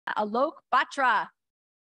Alok Batra.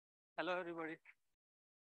 Hello, everybody.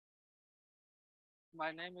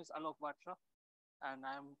 My name is Alok Batra, and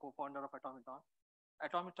I'm co-founder of Atomiton.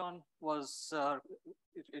 Atomiton was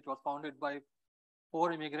it was founded by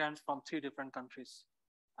 4 immigrants from 3 different countries,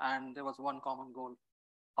 and there was one common goal: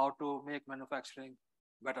 how to make manufacturing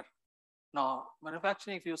better. Now,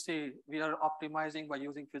 manufacturing, if you see, we are optimizing by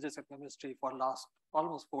using physics and chemistry for last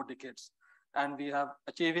almost 4 decades, and we have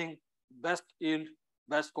achieving best yield,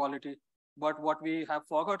 best quality. But what we have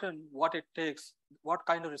forgotten, what it takes, what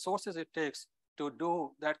kind of resources it takes to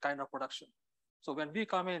do that kind of production. So when we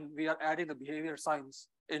come in, we are adding the behavior science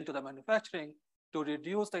into the manufacturing to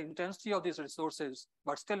reduce the intensity of these resources,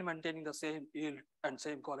 but still maintaining the same yield and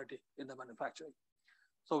same quality in the manufacturing.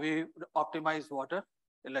 So we optimize water,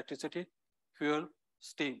 electricity, fuel,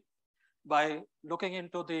 steam by looking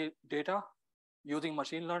into the data, using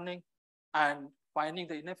machine learning, and finding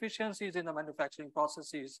the inefficiencies in the manufacturing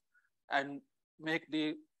processes and make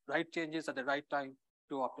the right changes at the right time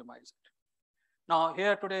to optimize it. Now,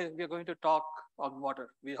 here today, we are going to talk on water.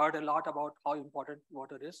 We heard a lot about how important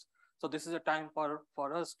water is. So this is a time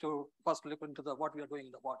for us to first look into what we are doing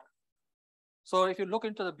in the water. So if you look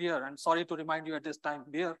into the beer, and sorry to remind you at this time,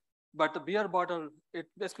 beer, but the beer bottle, it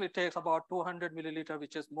basically takes about 200 milliliter,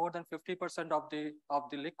 which is more than 50% of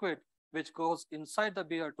the liquid, which goes inside the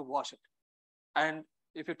beer to wash it. And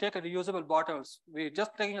if you take a reusable bottles, we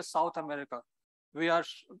just taking a South America, we are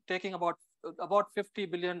taking about 50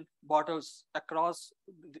 billion bottles across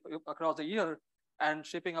the year and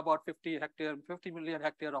shipping about 50 million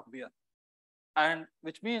hectare of beer. And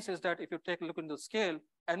which means is that if you take a look into the scale,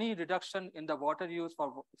 any reduction in the water use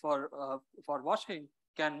for washing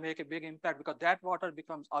can make a big impact because that water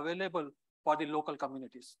becomes available for the local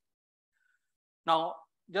communities. Now,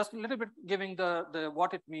 just a little bit giving the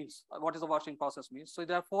what it means, what is the washing process means. So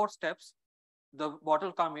there are 4 steps. The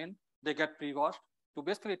bottle come in, they get pre-washed to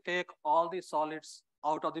basically take all the solids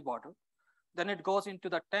out of the bottle. Then it goes into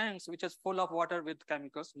the tanks, which is full of water with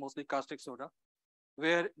chemicals, mostly caustic soda,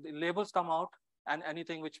 where the labels come out and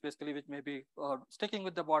anything which may be sticking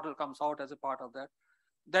with the bottle comes out as a part of that.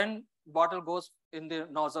 Then bottle goes in the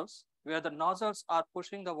nozzles, where the nozzles are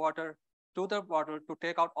pushing the water to the bottle to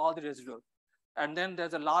take out all the residual. And then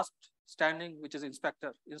there's a last standing, which is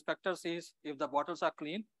inspector. Inspector sees if the bottles are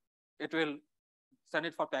clean, it will send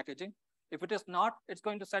it for packaging. If it is not, it's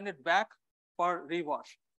going to send it back for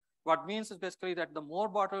rewash. What means is basically that the more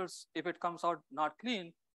bottles, if it comes out not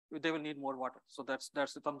clean, they will need more water. So that's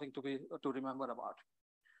something to remember about.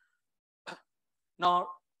 Now,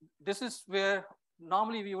 this is where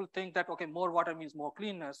normally we will think that, okay, more water means more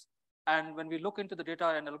cleanness. And when we look into the data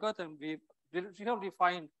and algorithm, we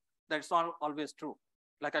find that it's not always true.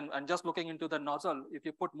 Like, and just looking into the nozzle, if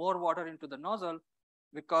you put more water into the nozzle,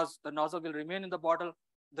 because the nozzle will remain in the bottle,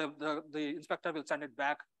 the inspector will send it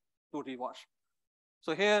back to rewash.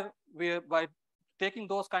 So here, by taking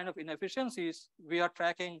those kind of inefficiencies, we are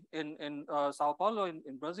tracking in Sao Paulo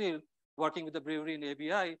in Brazil, working with the brewery in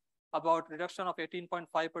ABI, about reduction of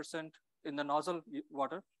 18.5% in the nozzle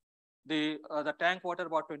water, the tank water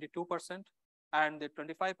about 22%, and the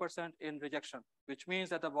 25% in rejection, which means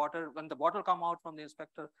that the water, when the bottle come out from the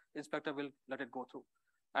inspector will let it go through.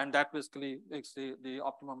 And that basically makes the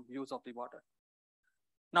optimum use of the water.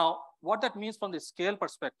 Now, what that means from the scale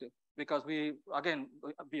perspective, because we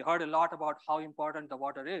heard a lot about how important the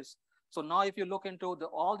water is. So now if you look into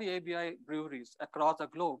all the ABI breweries across the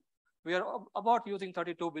globe, we are about using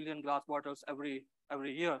 32 billion glass bottles every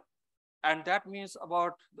year. And that means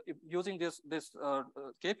about using this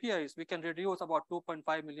KPIs, we can reduce about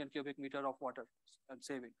 2.5 million cubic meter of water and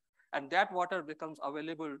saving. And that water becomes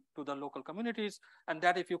available to the local communities. And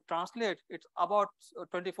that if you translate, it's about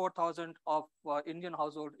 24,000 of Indian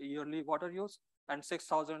household yearly water use and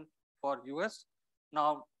 6,000 for US.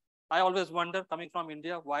 Now, I always wonder, coming from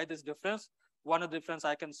India, why this difference? One of the difference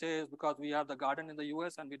I can say is because we have the garden in the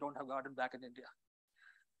US and we don't have garden back in India.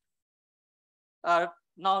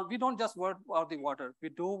 Now, we don't just work on the water. We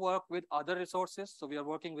do work with other resources. So we are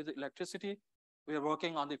working with electricity. We are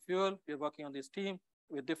working on the fuel. We are working on the steam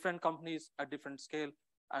with different companies at different scale.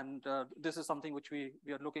 And this is something which we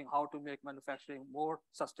are looking how to make manufacturing more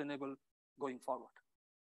sustainable going forward.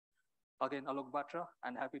 Again, Alok Batra,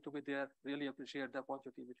 and happy to be there. Really appreciate the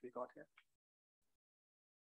opportunity which we got here.